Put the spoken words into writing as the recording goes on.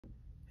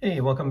Hey,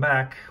 welcome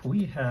back.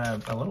 We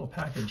have a little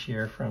package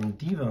here from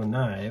Divo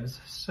Knives,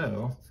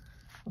 so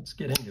let's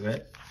get into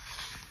it.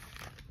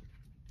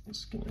 I'm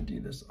just gonna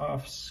do this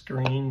off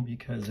screen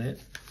because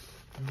it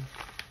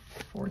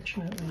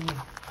unfortunately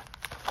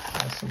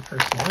has some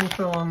personal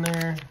info on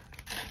there.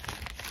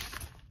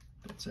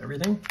 That's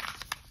everything.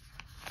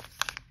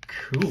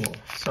 Cool.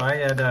 So I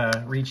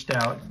had reached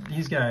out.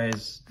 These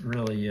guys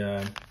really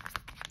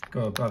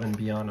go above and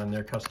beyond on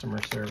their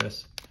customer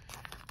service.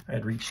 I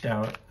had reached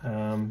out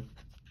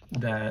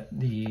that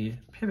the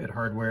pivot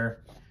hardware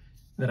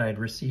that I had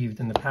received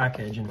in the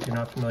package, and if you're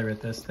not familiar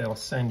with this, they'll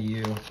send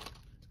you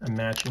a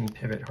matching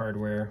pivot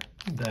hardware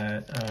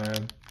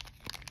that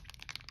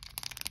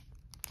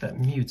that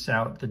mutes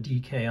out the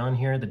DK on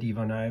here, the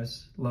Divo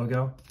Knives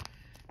logo,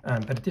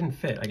 but it didn't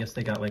fit. I guess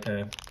they got like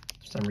for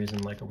some reason,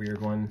 like a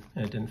weird one,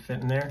 and it didn't fit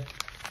in there.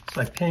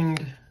 So I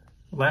pinged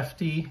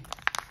Lefty,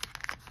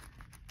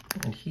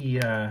 and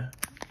he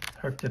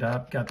hooked it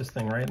up, got this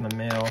thing right in the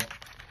mail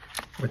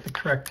with the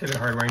correct pivot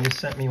hardware, and he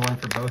sent me one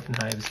for both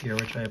knives here,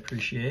 which I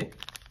appreciate.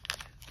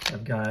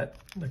 I've got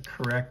the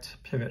correct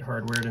pivot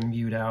hardware to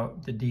mute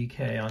out the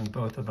DK on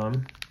both of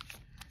them,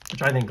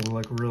 which I think will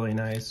look really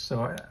nice.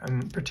 So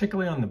I'm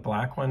particularly on the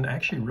black one. I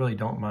actually really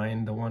don't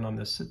mind the one on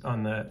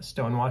the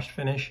stonewashed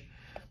finish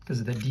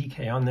because the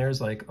DK on there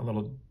is like a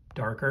little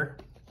darker.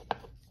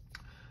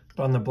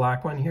 But on the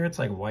black one here, it's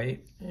like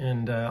white,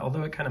 and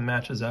although it kind of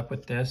matches up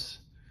with this,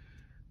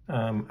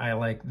 I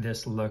like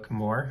this look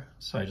more,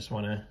 so I just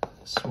want to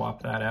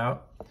swap that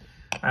out.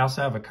 I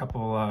also have a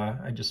couple,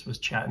 I just was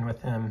chatting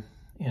with him,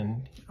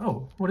 and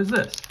oh, what is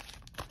this?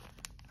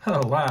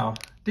 Oh wow,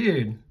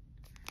 dude,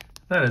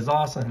 that is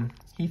awesome.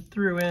 He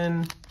threw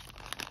in,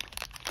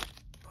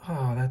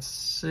 oh, that's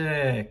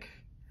sick.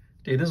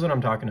 Dude, this is what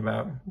I'm talking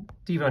about.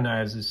 Divo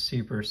Knives is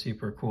super,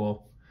 super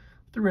cool.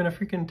 Threw in a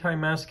freaking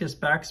Zircuti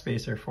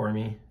Backspacer for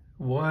me.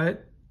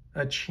 What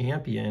a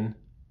champion.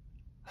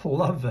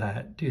 Love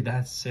that. Dude,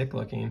 that's sick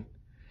looking.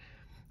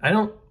 I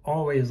don't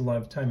always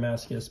love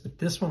Zircuti, but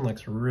this one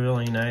looks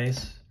really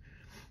nice.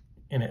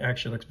 And it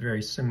actually looks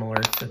very similar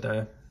to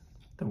the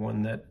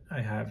one that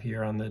I have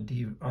here on the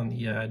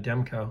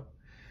Demco.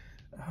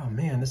 Oh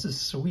man, this is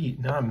sweet.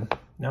 Now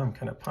I'm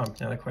kind of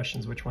pumped. Now the question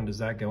is, which one does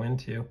that go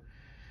into?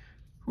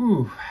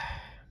 Ooh,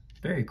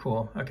 very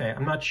cool. Okay,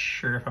 I'm not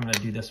sure if I'm gonna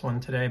do this one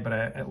today, but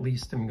I at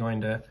least am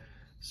going to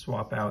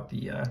swap out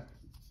the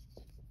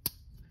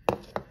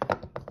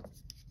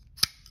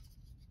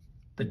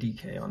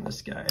DK on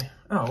this guy.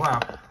 Oh wow,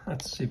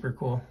 that's super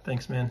cool.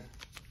 Thanks, man.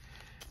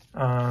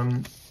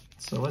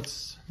 So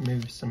let's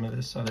move some of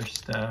this other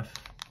stuff.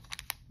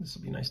 This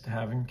will be nice to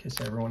have in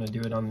case I ever want to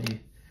do it on the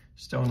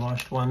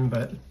stonewashed one,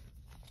 but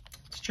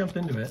let's jump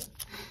into it.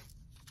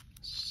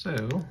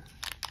 So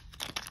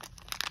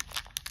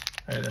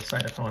I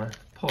decided if I want to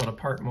pull it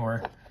apart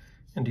more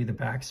and do the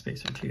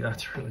backspacer too.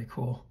 That's really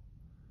cool.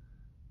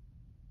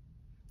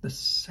 The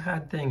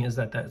sad thing is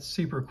that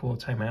super cool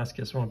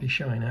Zircuti won't be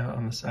showing out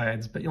on the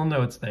sides, but you'll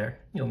know it's there.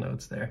 You'll know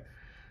it's there.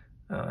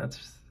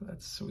 That's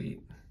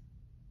sweet.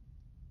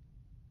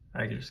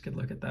 I just could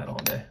look at that all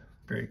day.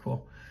 Very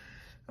cool.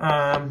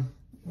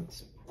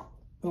 Let's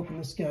open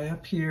this guy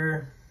up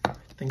here. I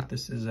think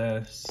this is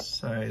a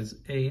size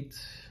 8.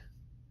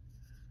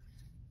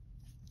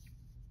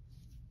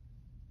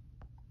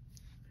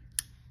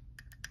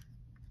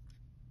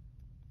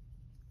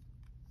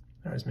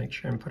 I always make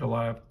sure and put a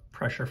lot of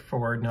pressure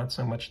forward, not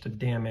so much to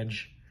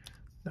damage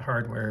the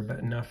hardware, but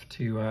enough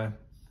to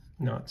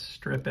not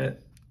strip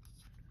it.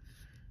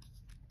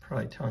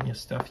 Probably telling you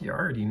stuff you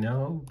already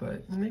know,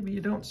 but maybe you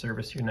don't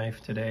service your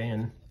knife today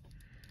and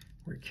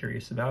we're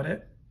curious about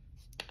it.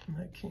 And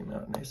that came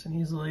out nice and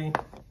easily.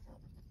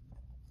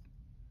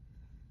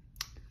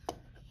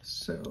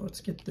 So let's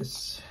get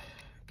this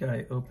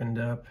guy opened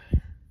up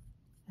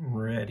and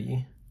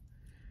ready.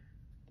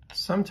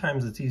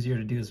 Sometimes it's easier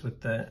to do this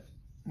with the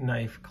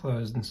knife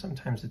closed, and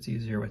sometimes it's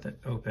easier with it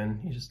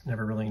open. You just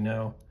never really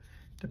know,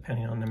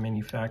 depending on the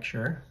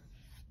manufacturer.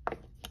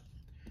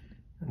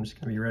 I'm just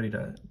going to be ready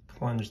to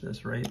plunge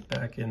this right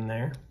back in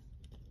there.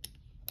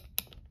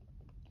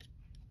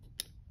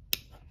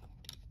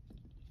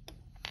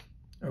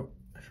 Oh,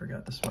 I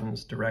forgot this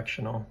one's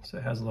directional, so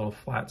it has a little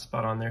flat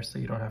spot on there so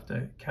you don't have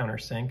to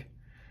countersink. See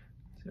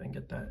if I can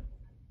get that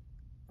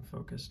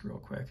focused real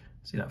quick.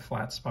 See that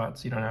flat spot,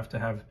 so you don't have to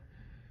have,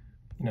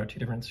 you know, 2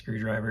 different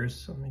screwdrivers.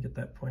 So let me get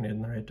that pointed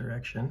in the right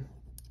direction.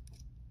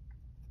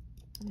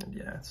 And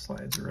yeah, it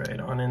slides right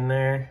on in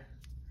there.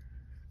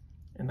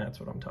 And that's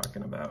what I'm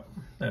talking about.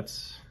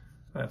 That's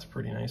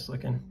pretty nice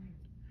looking.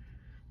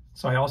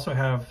 So I also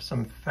have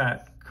some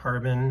fat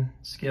carbon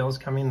scales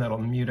coming that'll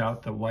mute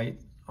out the white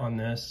on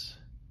this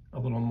a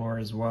little more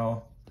as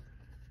well.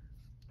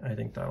 I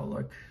think that'll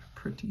look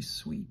pretty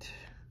sweet.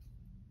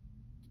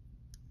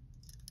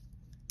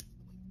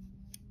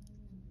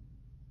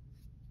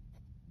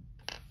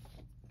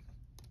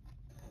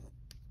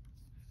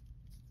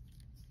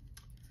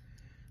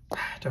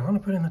 Do I want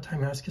to put in the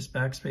Zircuti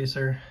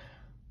Backspacer?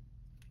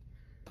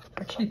 I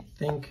actually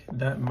think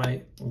that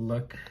might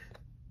look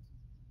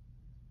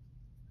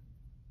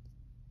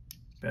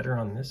better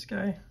on this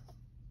guy.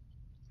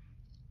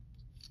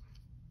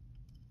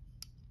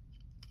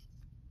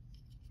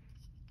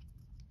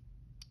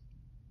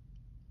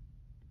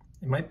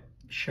 It might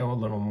show a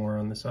little more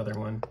on this other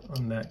one,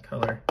 on that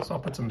color. So I'll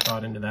put some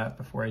thought into that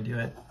before I do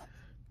it.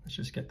 Let's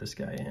just get this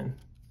guy in.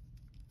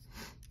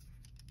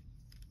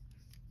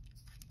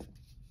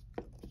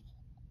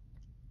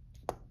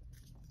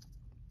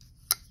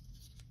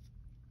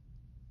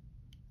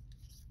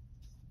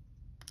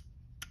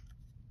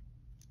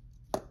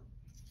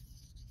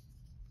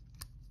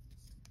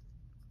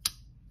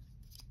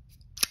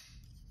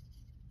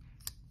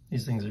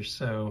 These things are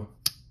so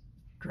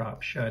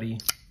drop shutty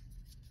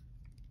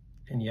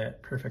and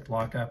yet perfect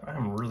lockup.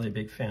 I'm a really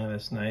big fan of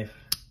this knife.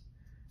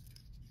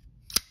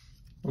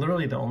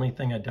 Literally the only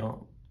thing I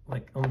don't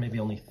like, maybe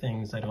only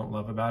things I don't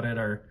love about it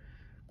are,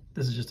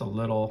 this is just a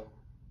little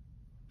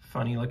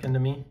funny looking to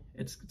me.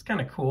 It's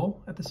kind of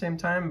cool at the same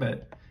time,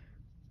 but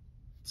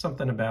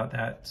something about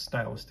that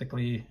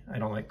stylistically I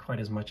don't like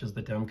quite as much as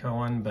the Demco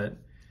one, but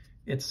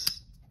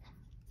it's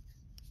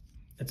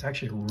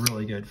actually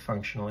really good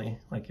functionally.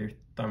 Like your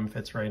thumb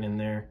fits right in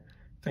there,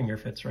 finger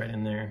fits right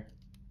in there.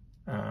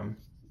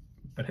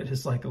 But it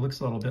is like, it looks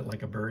a little bit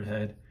like a bird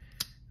head,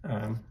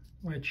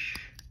 which,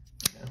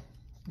 you know,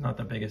 not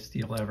the biggest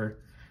deal ever.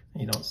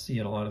 You don't see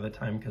it a lot of the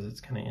time because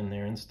it's kind of in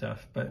there and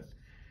stuff, but,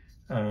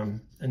 and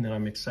then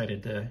I'm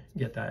excited to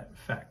get that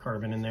fat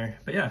carbon in there.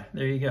 But yeah,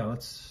 there you go.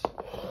 Let's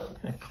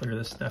kind of clear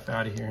this stuff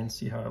out of here and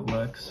see how it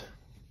looks.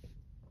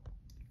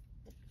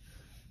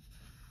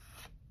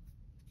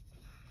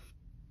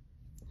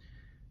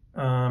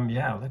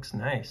 Yeah, it looks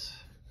nice.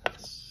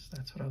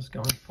 That's what I was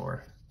going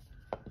for.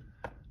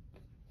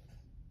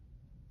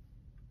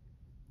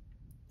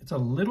 It's a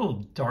little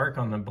dark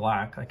on the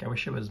black. Like I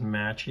wish it was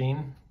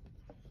matching.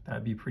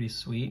 That'd be pretty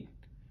sweet.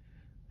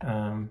 But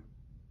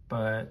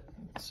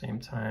at the same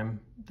time,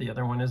 the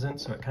other one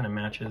isn't, so it kind of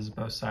matches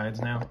both sides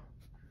now.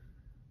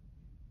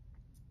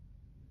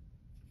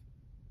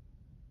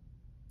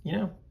 You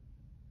know,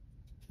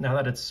 now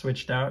that it's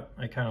switched out,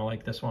 I kind of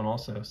like this one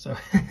also, so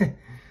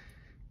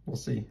we'll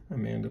see. I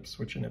may end up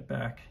switching it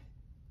back.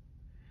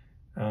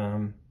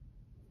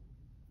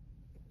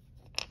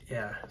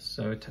 Yeah,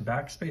 so to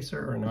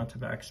backspacer or not to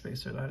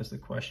backspacer, that is the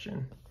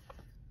question.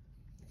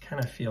 I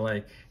kind of feel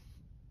like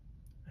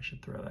I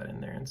should throw that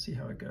in there and see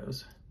how it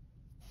goes.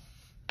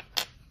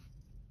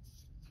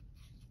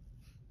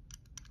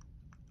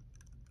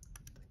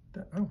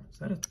 Oh, is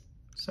that a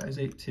size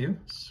 8 too?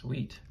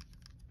 Sweet.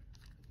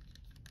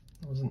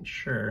 I wasn't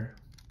sure.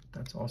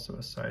 That's also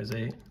a size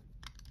 8.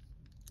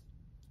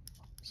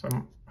 So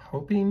I'm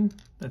hoping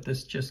that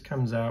this just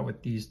comes out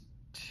with these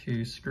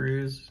 2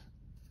 screws,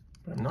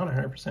 but I'm not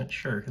 100%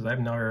 sure because I've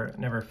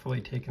never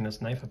fully taken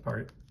this knife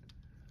apart,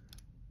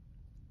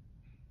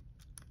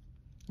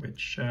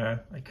 which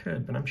I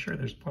could, but I'm sure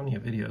there's plenty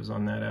of videos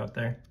on that out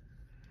there.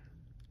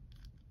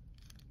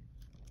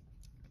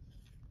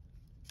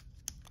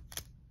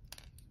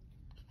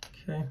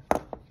 Okay,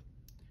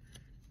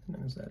 and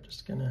then is that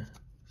just gonna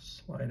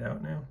slide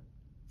out now?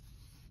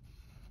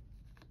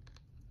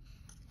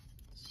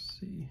 Let's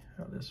see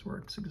how this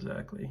works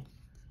exactly.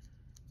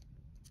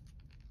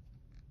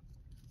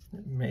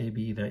 It may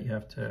be that you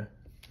have to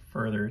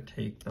further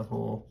take the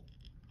whole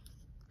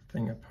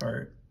thing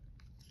apart.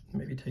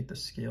 Maybe take the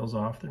scales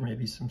off. There may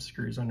be some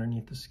screws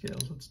underneath the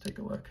scales. Let's take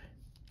a look.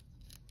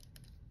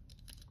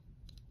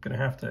 Gonna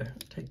have to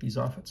take these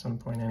off at some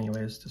point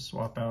anyways to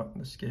swap out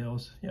the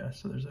scales. Yeah,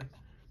 so there's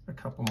a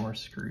couple more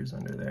screws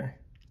under there.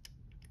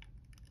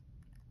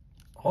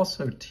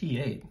 Also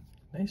T8.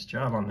 Nice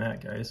job on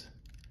that, guys.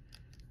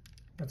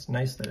 That's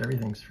nice that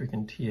everything's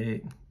freaking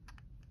T8.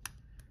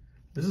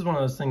 This is one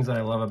of those things that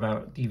I love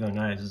about Divo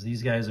Knives, is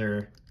these guys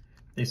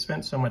they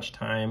spent so much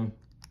time,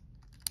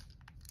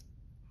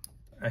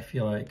 I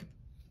feel like,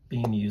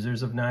 being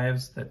users of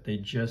knives that they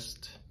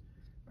just,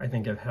 I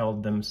think, have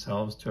held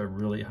themselves to a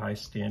really high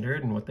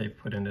standard in what they've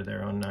put into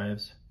their own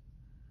knives,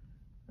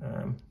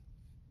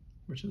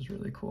 which is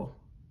really cool.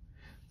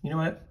 You know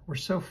what? We're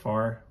so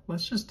far.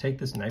 Let's just take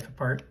this knife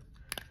apart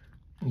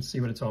and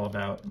see what it's all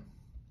about.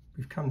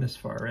 We've come this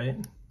far,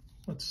 right?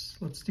 Let's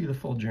do the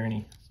full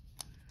journey.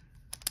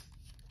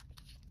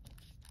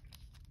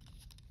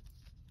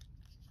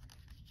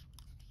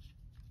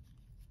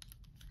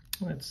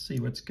 Let's see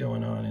what's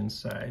going on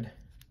inside.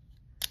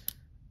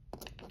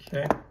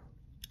 Okay,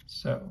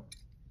 so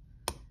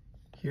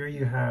here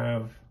you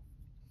have,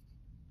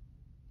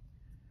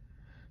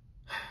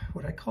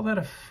 would I call that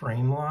a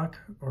frame lock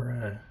or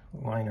a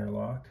liner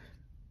lock?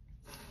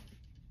 I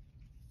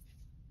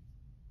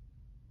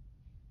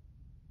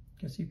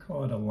guess you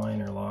call it a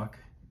liner lock.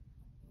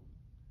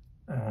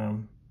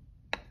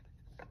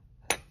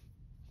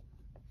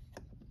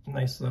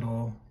 Nice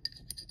little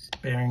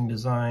bearing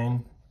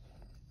design.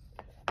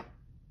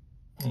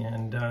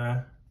 And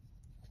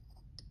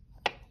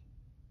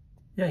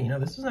yeah, you know,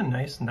 this is a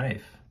nice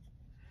knife.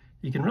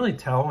 You can really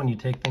tell when you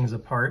take things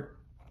apart.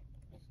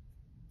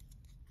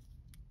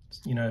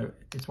 You know,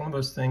 it's one of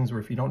those things where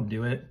if you don't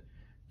do it,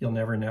 you'll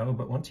never know,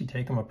 but once you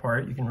take them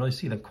apart, you can really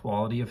see the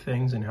quality of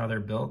things and how they're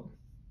built.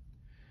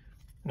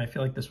 And I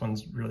feel like this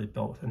one's really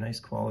built with a nice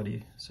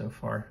quality so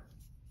far.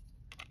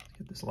 Let's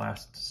get this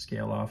last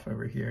scale off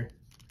over here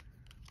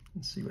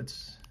and see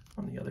what's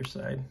on the other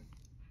side.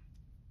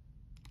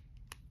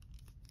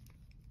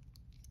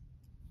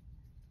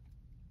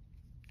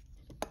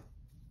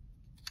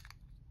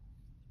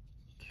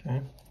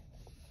 Okay.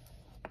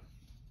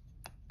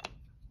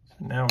 So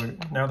now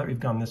that we've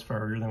gone this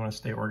far, we really want to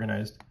stay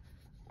organized.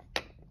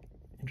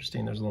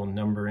 Interesting, there's a little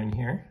number in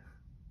here.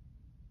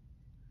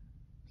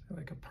 So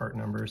like a part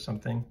number or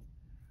something.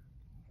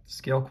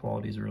 Scale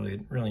quality is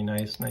really, really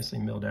nice, nicely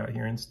milled out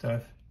here and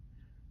stuff.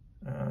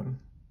 Let's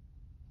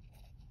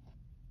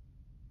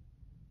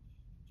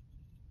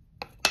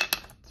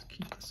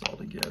keep this all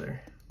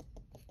together.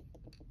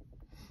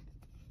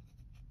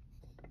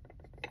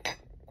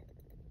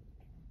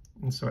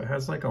 And so it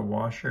has like a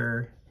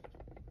washer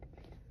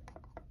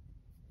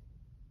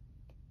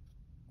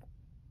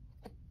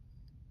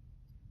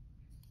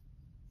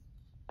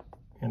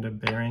and a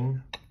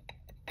bearing.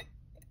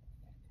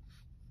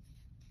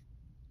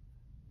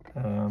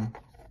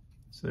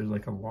 So there's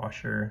like a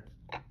washer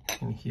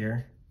in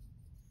here.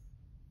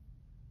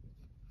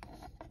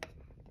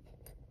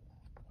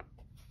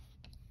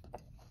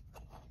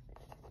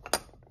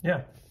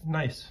 Yeah,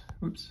 nice.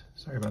 Oops,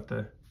 sorry about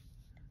the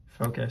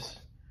focus.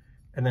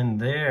 And then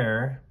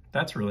there,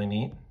 that's really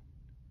neat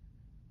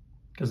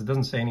because it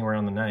doesn't say anywhere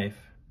on the knife.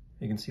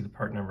 You can see the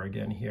part number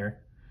again here,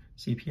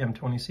 CPM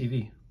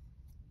 20CV.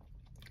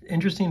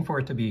 Interesting for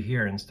it to be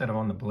here instead of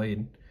on the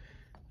blade.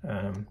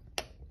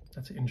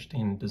 That's an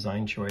interesting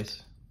design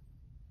choice.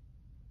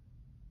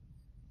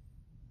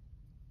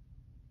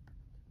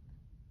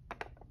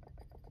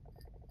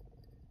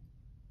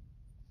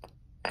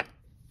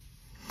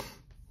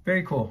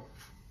 Very cool.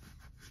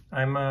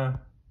 I'm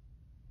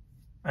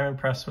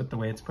impressed with the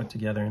way it's put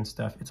together and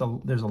stuff.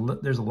 There's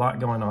a lot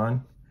going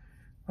on.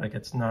 Like,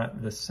 it's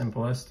not the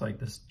simplest. Like,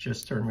 this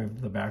just to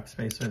remove the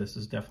backspacer. This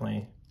is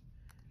definitely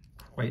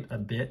quite a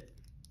bit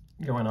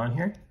going on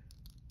here.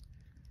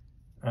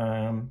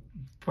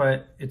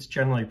 But it's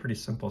generally pretty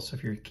simple. So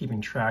if you're keeping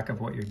track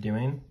of what you're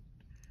doing,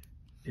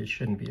 it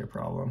shouldn't be a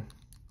problem.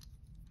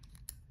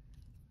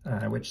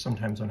 Which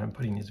sometimes when I'm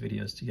putting these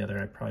videos together,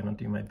 I probably don't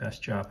do my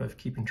best job of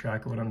keeping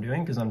track of what I'm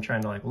doing because I'm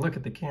trying to like look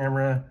at the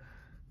camera,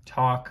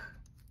 talk,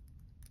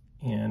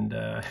 and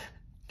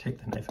take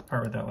the knife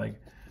apart without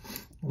like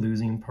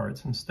losing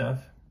parts and stuff.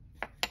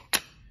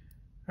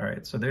 All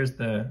right, so there's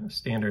the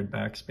standard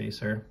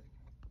backspacer,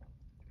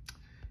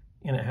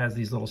 and it has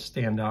these little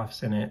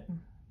standoffs in it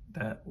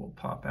that will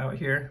pop out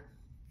here.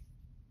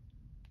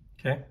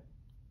 Okay,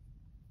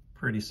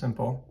 pretty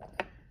simple.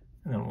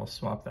 And then we'll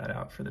swap that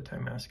out for the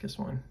Damascus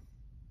one.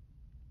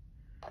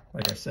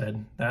 Like I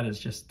said, that is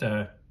just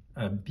a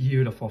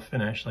beautiful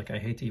finish. Like, I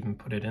hate to even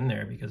put it in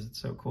there because it's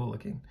so cool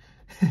looking.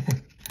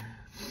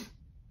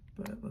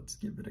 But let's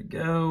give it a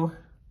go.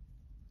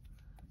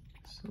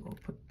 So we'll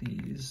put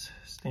these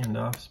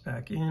standoffs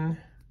back in.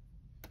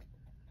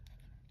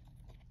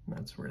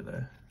 That's where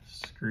the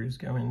screws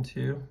go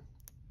into.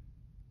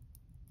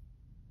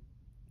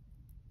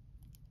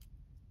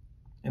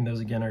 And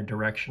those again are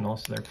directional,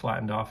 so they're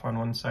flattened off on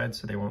one side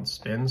so they won't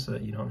spin, so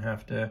that you don't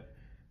have to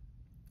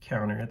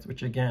counter it,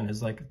 which again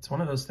is like, it's one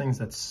of those things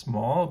that's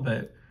small,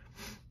 but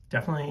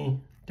definitely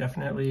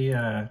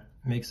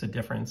makes a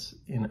difference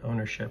in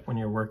ownership when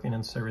you're working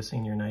and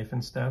servicing your knife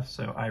and stuff.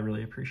 So I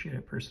really appreciate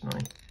it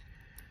personally.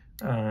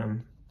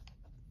 Now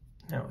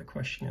the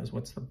question is,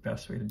 what's the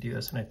best way to do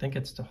this? And I think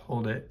it's to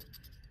hold it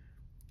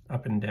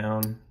up and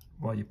down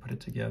while you put it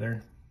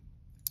together.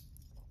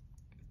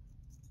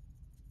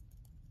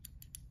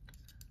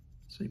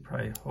 So you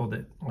probably hold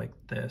it like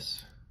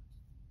this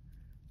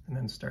and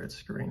then start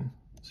screwing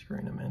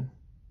them in.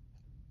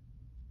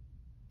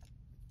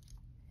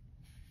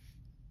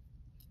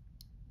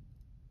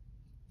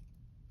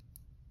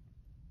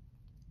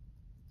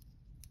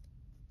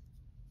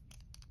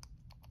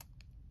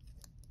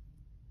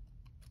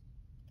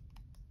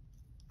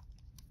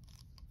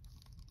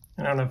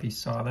 I don't know if you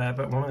saw that,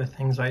 but one of the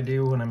things I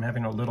do when I'm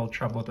having a little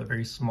trouble with a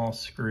very small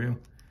screw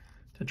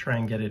to try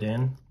and get it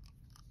in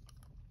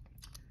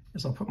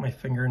is I'll put my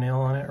fingernail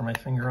on it or my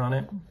finger on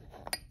it,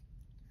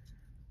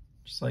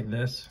 just like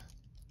this.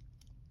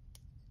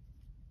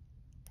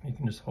 You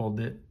can just hold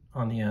it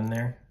on the end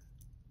there.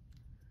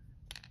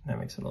 That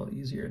makes it a little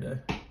easier to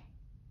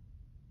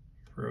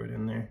throw it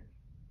in there.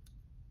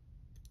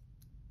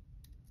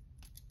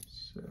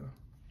 So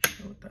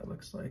show what that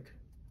looks like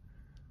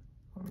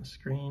on the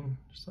screen,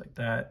 just like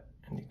that.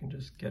 And you can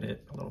just get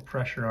it, a little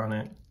pressure on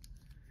it,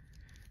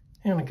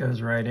 and it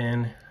goes right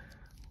in.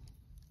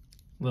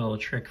 Little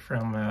trick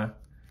from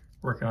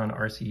working on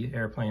RC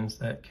airplanes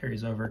that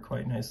carries over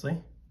quite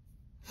nicely.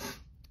 Of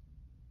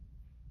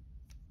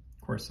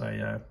course,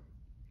 I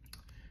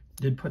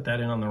did put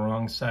that in on the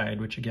wrong side,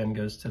 which again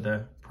goes to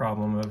the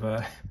problem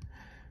of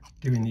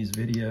doing these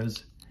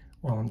videos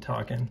while I'm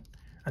talking.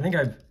 I think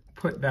I've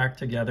put back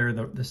together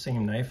the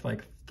same knife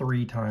like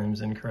 3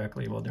 times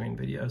incorrectly while doing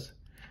videos.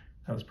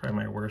 That was probably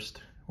my worst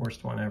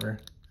one ever.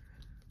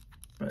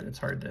 But it's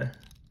hard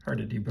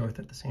to do both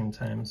at the same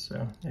time,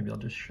 so maybe I'll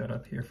just shut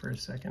up here for a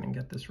second and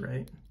get this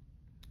right.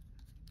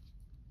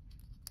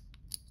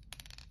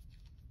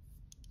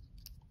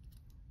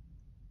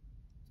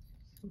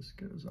 So this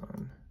goes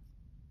on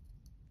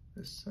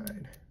this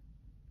side.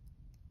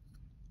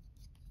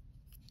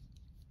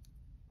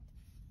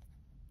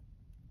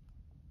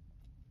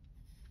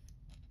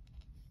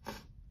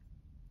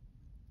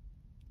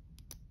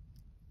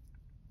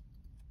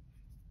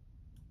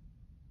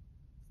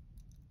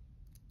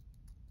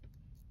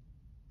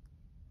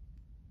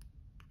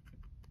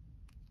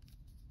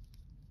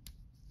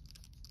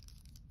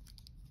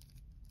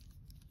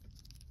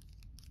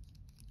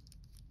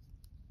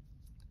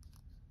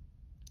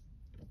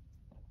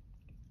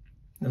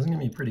 This is gonna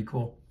be pretty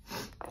cool.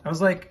 I was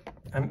like,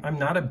 I'm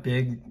not a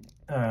big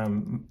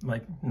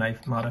like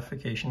knife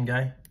modification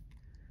guy,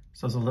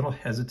 so I was a little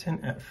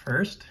hesitant at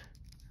first,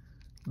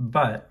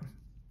 but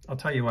I'll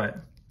tell you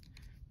what,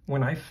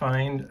 when I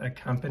find a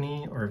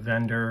company or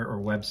vendor or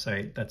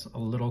website that's a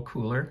little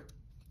cooler,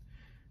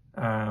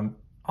 I'll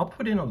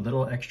put in a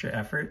little extra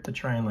effort to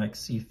try and like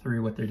see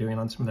through what they're doing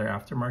on some of their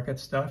aftermarket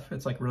stuff.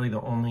 It's like really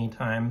the only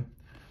time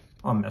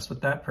I'll mess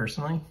with that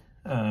personally.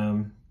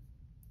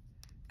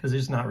 Because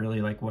it's not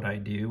really like what I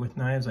do with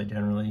knives. I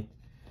generally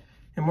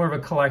am more of a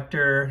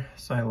collector,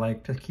 so I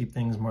like to keep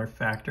things more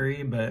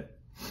factory, but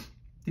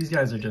these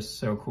guys are just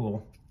so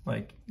cool.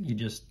 Like,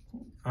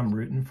 I'm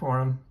rooting for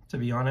them, to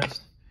be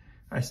honest.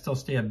 I still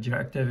stay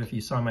objective. If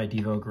you saw my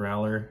Divo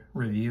Growler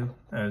review,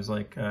 I was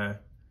like,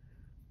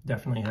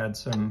 definitely had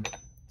some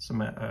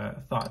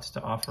thoughts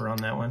to offer on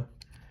that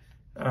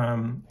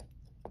one.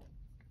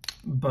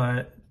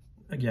 But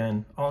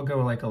again, I'll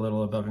go like a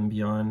little above and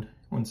beyond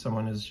when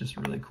someone is just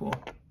really cool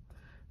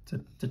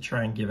to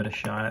try and give it a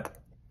shot,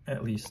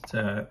 at least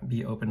to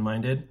be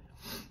open-minded.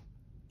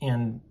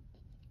 And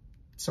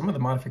some of the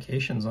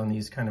modifications on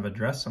these kind of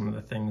address some of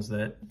the things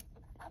that,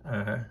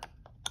 I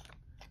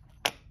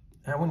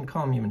wouldn't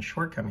call them even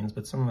shortcomings,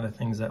 but some of the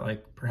things that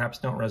like perhaps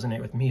don't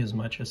resonate with me as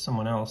much as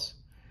someone else.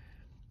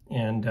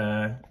 And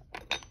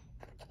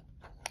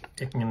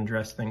it can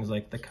address things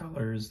like the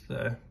colors,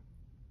 the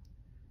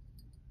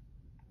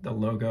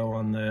logo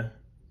on the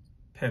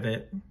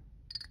pivot.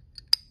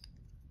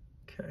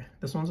 Okay,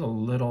 this one's a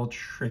little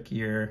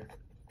trickier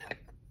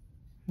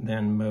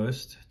than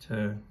most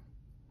to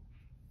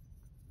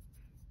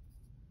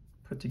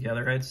put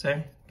together, I'd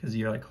say, because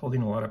you're like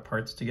holding a lot of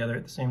parts together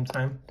at the same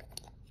time.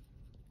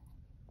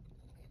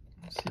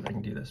 Let's see if I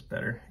can do this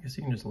better. I guess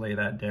you can just lay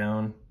that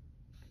down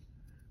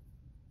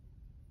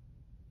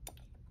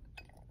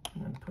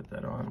and then put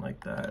that on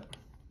like that.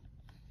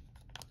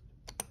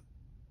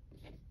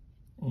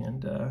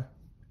 And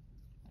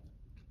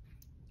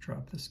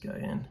drop this guy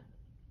in.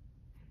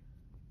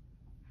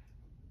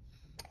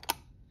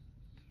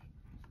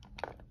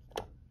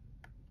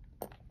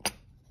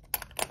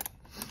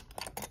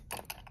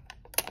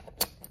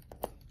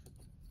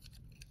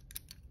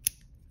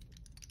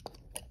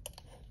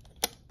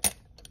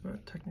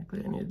 But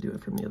technically I need to do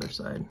it from the other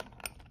side.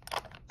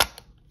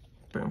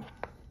 Boom.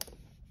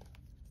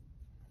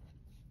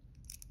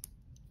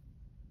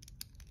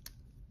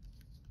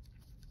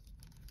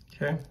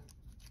 Okay,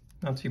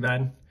 not too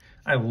bad.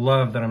 I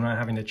love that I'm not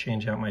having to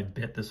change out my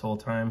bit this whole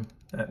time.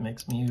 That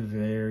makes me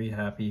very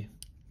happy.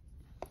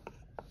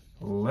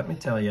 Let me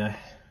tell you.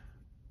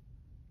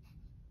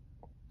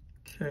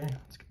 Okay,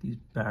 let's get these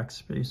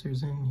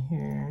backspacers in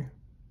here.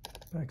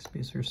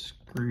 Backspacer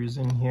screws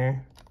in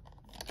here.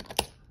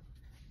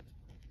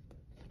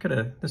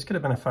 This could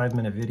have been a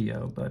 5-minute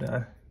video, but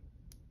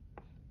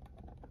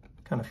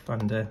kind of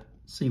fun to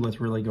see what's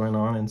really going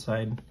on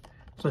inside,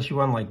 especially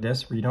one like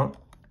this where you don't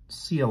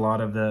see a lot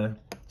of the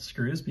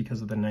screws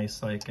because of the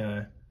nice like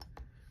you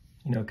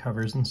know,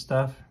 covers and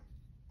stuff.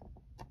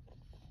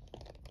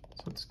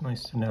 So it's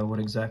nice to know what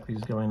exactly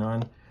is going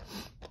on.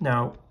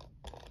 Now,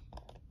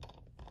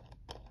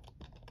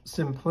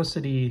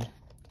 simplicity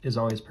is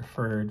always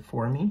preferred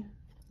for me,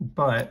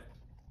 but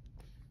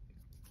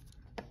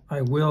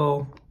I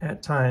will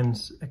at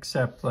times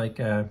accept like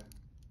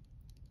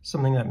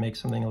something that makes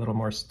something a little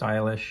more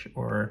stylish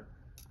or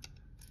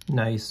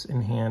nice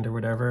in hand or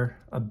whatever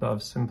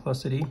above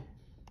simplicity,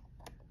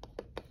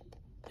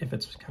 if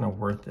it's kind of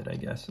worth it, I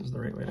guess is the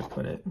right way to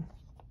put it.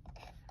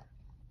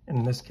 And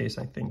in this case,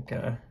 I think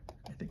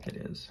it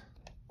is,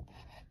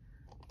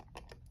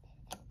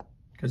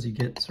 because you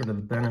get sort of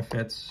the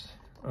benefits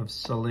of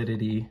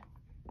solidity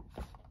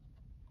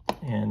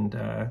and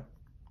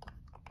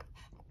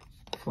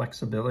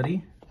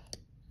flexibility.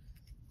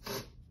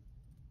 Make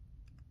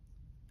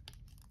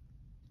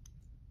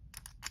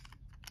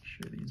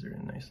sure these are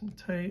nice and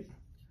tight,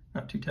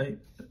 not too tight,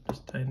 but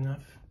just tight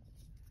enough.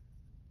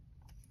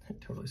 I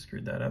totally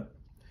screwed that up.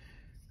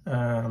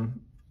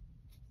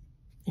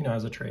 You know,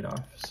 as a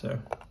trade-off, so.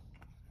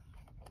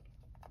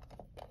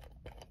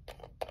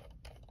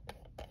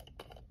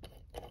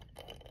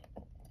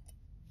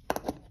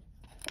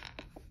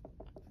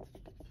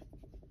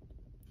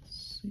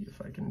 Let's see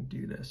if I can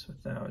do this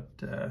without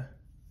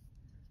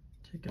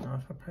taking taken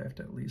off. I'll probably have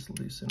to at least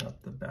loosen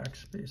up the back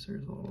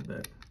spacers a little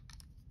bit.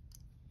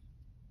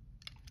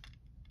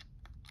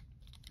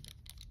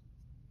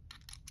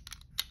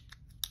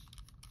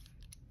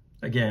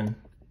 Again,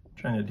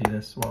 trying to do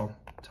this while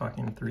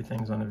talking through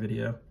things on a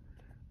video,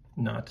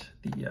 not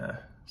the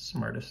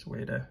smartest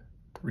way to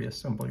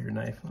reassemble your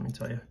knife, let me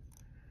tell you.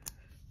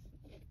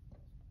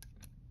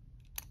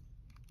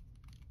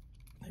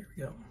 There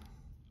we go.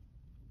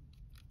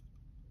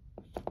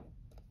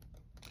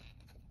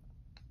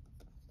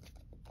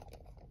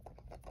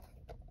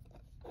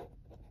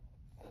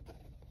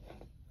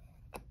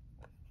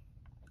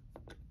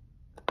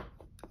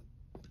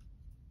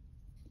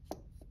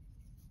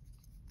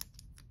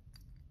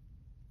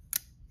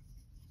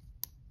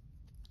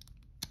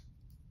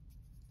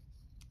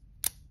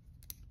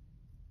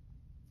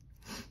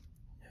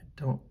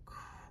 Don't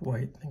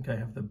quite think I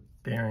have the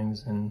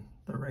bearings in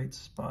the right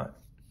spot.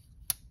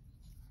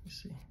 Let me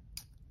see.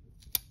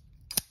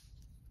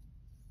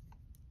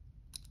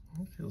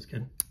 That feels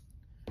good.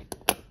 Okay.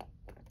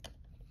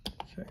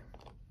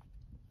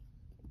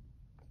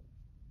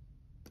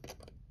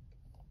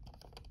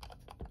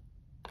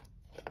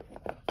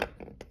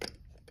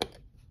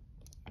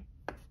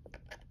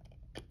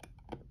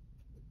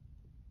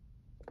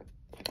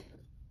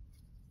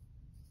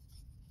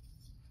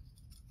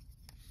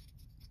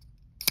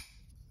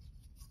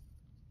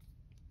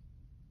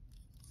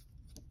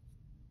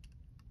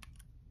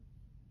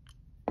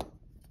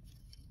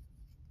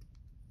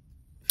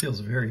 Feels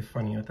very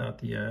funny without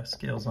the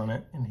scales on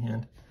it in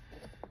hand.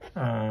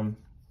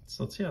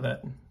 So let's see how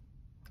that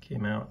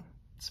came out.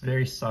 It's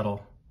very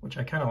subtle, which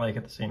I kind of like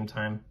at the same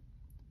time.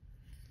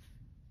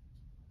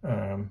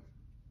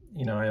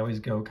 You know, I always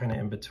go kind of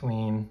in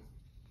between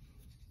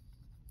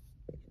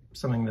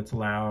something that's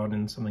loud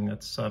and something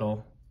that's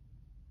subtle.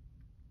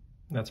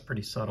 That's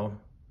pretty subtle.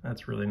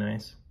 That's really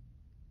nice.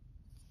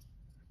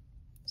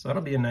 So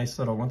that'll be a nice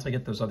little, once I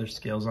get those other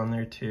scales on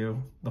there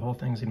too, the whole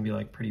thing's gonna be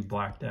like pretty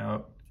blacked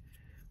out.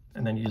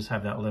 And then you just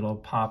have that little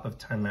pop of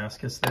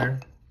Damascus there.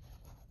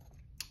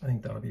 I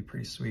think that'll be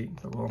pretty sweet,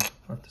 but we'll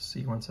have to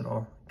see once it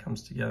all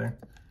comes together.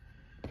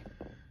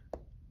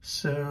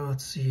 So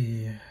let's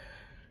see.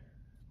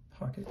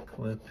 Pocket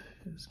clip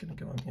is gonna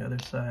go on the other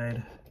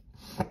side.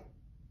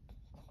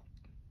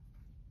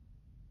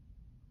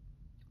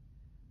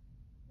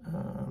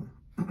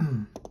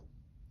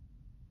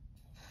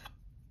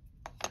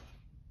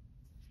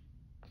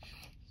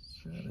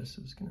 So this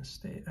is gonna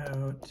stay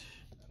out.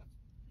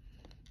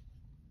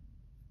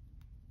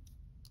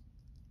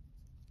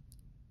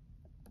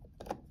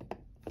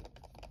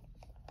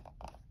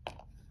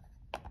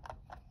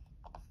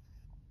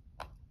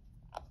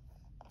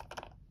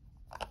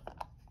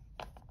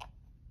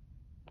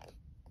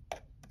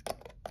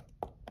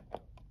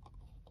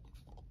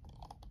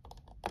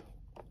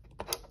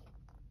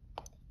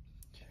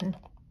 Okay.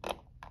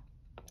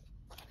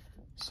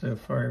 So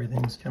far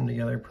everything's come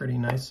together pretty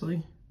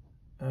nicely.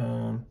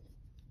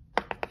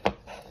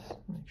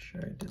 Make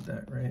sure I did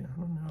that right. I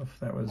don't know if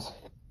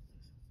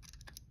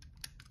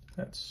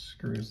that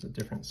screws the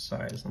different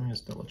size. Let me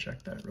just double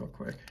check that real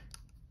quick.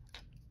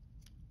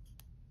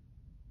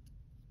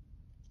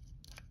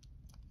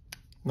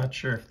 Not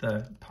sure if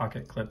the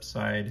pocket clip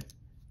side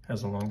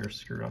has a longer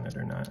screw on it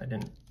or not. I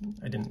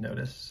didn't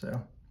notice,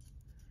 so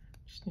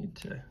just need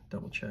to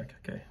double check.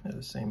 Okay, they're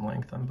the same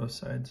length on both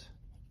sides.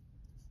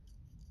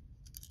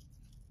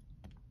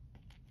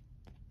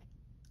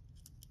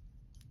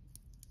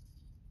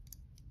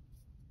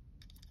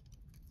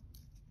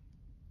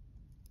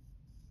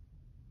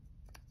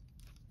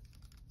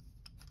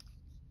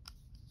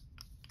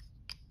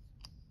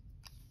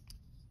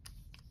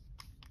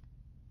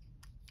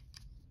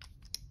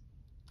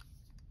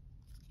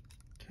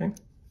 Okay,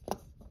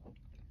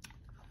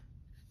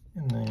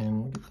 and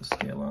then we'll get the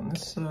scale on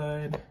this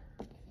side.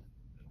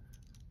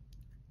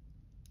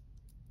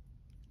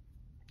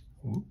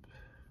 Whoop.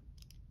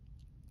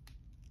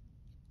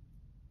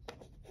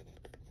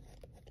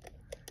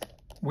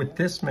 With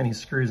this many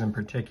screws in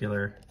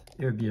particular,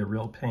 it would be a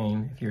real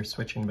pain if you're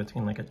switching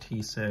between like a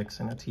T6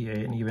 and a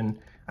T8, and even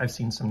I've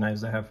seen some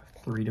knives that have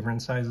 3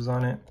 different sizes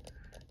on it,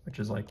 which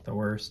is like the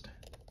worst.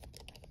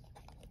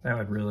 That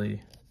would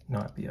really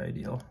not be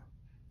ideal.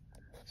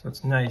 So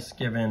it's nice,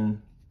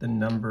 given the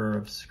number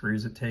of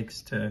screws it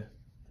takes to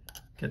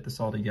get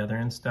this all together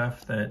and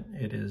stuff, that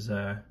it is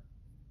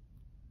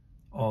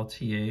all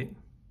T8,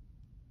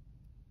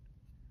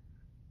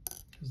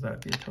 because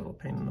that'd be a total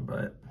pain in the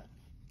butt.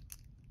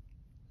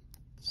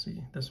 Let's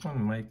see, this one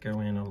might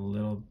go in a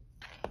little,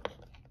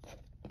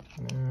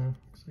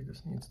 looks like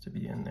this needs to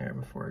be in there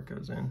before it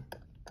goes in.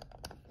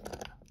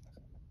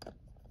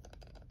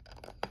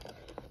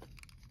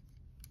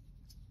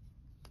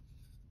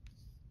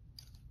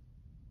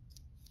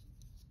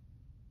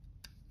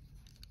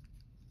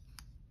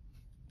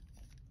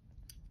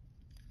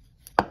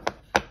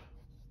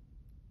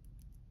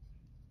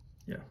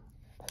 Yeah,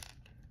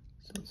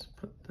 so let's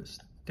put this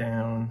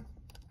down,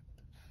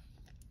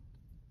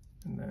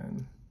 and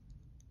then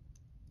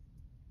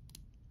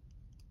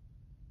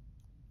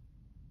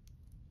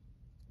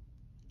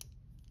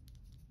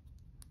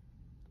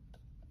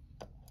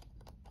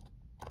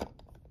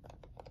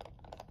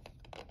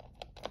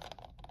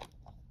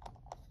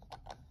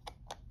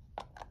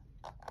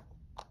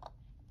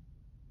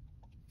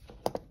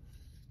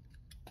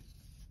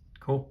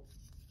Cool.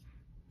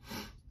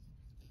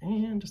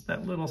 And just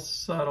that little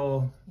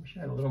subtle, I wish I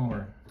had a little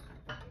more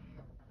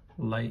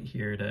light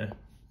here to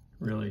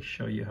really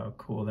show you how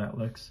cool that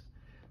looks.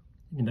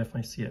 You can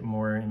definitely see it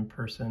more in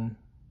person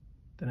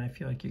than I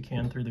feel like you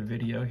can through the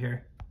video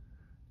here.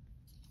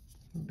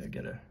 Maybe I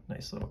get a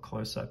nice little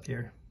close up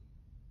here.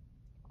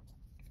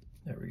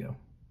 There we go.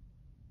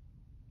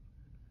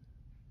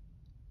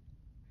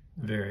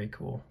 Very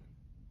cool.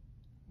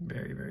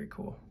 Very, very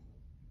cool.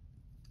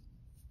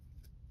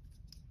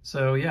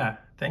 So yeah,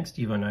 thanks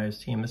Divo Knives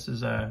team. This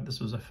was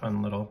a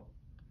fun little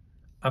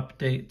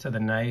update to the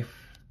knife.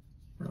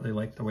 Really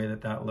like the way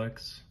that that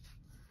looks.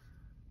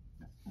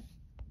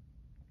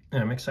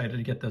 And I'm excited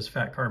to get those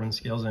fat carbon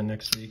scales in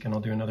next week, and I'll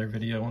do another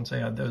video once I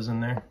add those in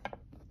there.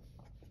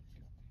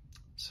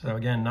 So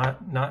again,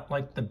 not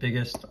like the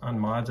biggest on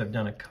mods. I've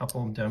done a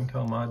couple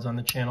Demco mods on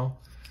the channel,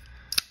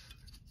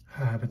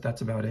 but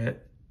that's about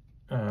it.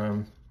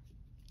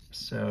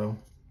 So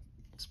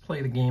let's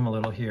play the game a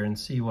little here and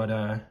see what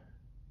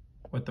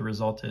the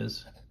result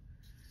is.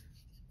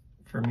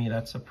 For me,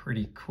 that's a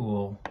pretty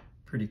cool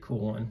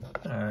one.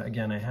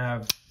 Again, I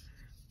have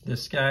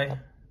this guy,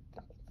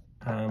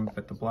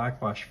 but the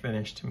black wash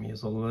finish to me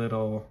is a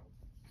little,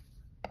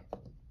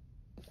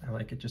 I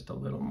like it just a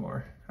little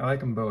more. I like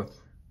them both.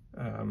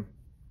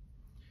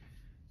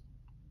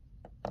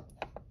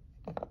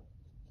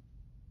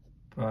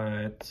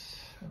 But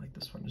I like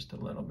this one just a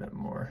little bit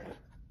more.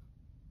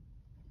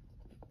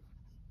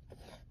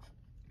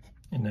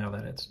 And now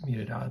that it's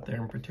muted out there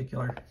in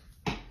particular,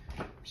 I'm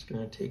just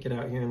gonna take it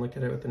out here and look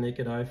at it with the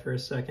naked eye for a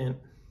second.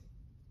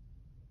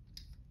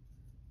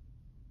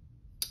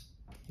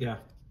 Yeah,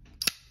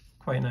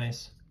 quite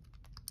nice.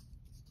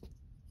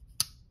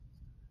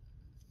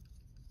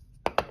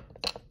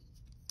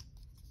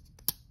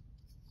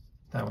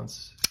 That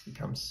one's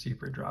become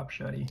super drop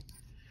shutty.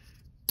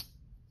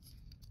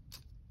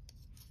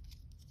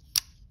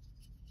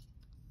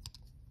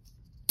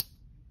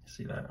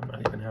 See that? I'm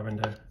not even having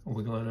to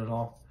wiggle it at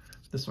all.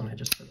 This one I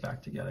just put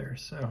back together,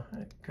 so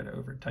I could have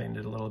over tightened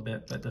it a little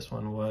bit, but this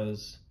one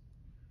was,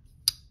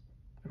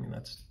 I mean,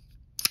 that's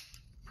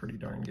pretty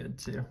darn good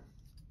too.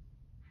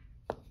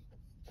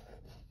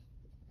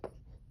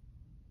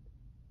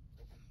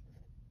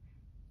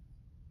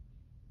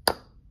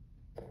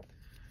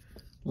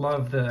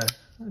 Love the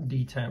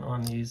detent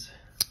on these.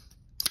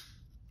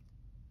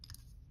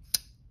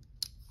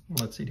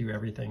 Lets you do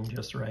everything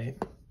just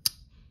right.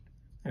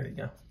 There you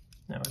go.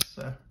 Now it's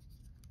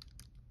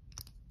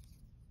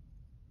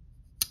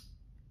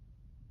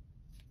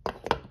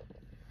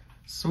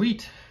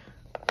sweet.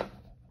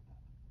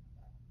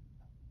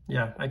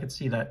 Yeah, I could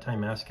see that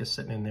Timascus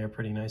sitting in there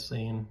pretty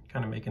nicely and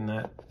kind of making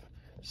that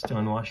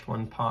stone-washed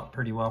one pop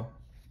pretty well.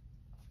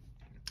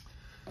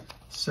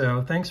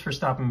 So thanks for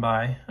stopping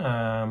by.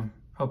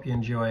 Hope you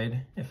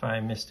enjoyed. If I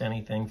missed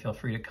anything, feel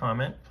free to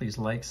comment. Please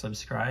like,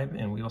 subscribe,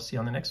 and we will see you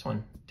on the next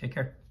one. Take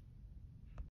care.